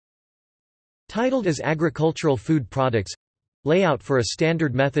Titled as Agricultural Food Products Layout for a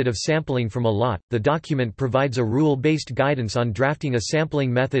standard method of sampling from a lot, the document provides a rule-based guidance on drafting a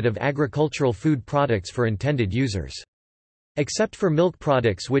sampling method of agricultural food products for intended users. Except for milk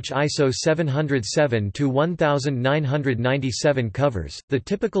products which ISO 707-1997 covers, the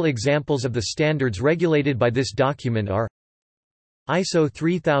typical examples of the standards regulated by this document are ISO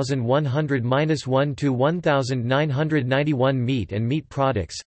 3100-1-1991 Meat and meat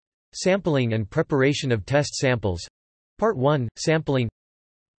products Sampling and preparation of test samples Part 1, Sampling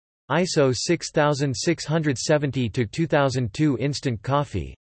ISO 6670-2002 Instant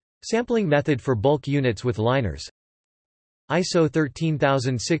coffee Sampling method for bulk units with liners ISO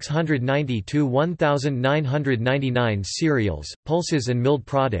 13690-1999 cereals, pulses and milled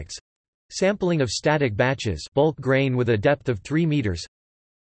products Sampling of static batches bulk grain with a depth of 3 meters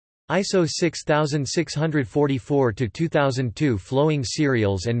ISO 6644-2002 flowing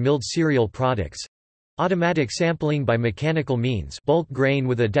cereals and milled cereal products Automatic sampling by mechanical means bulk grain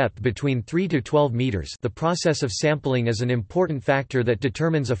with a depth between 3 to 12 meters. The process of sampling is an important factor that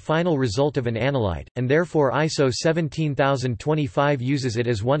determines a final result of an analyte, and therefore ISO 17025 uses it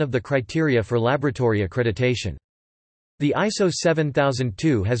as one of the criteria for laboratory accreditation. The ISO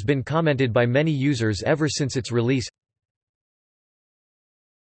 7002 has been commented by many users ever since its release.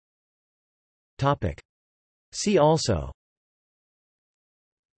 See also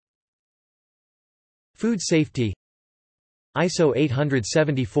Food safety ISO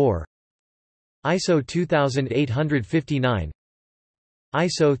 874 ISO 2859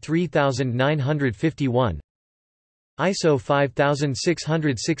 ISO 3951 ISO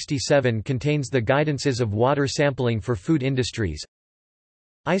 5667 contains the guidances of water sampling for food industries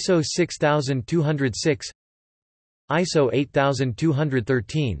ISO 6206 ISO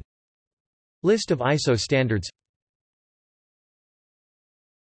 8213 List of ISO standards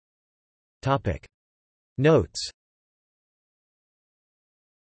Notes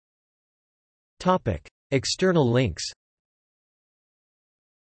External links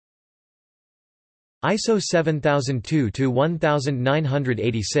ISO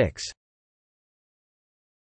 7002-1986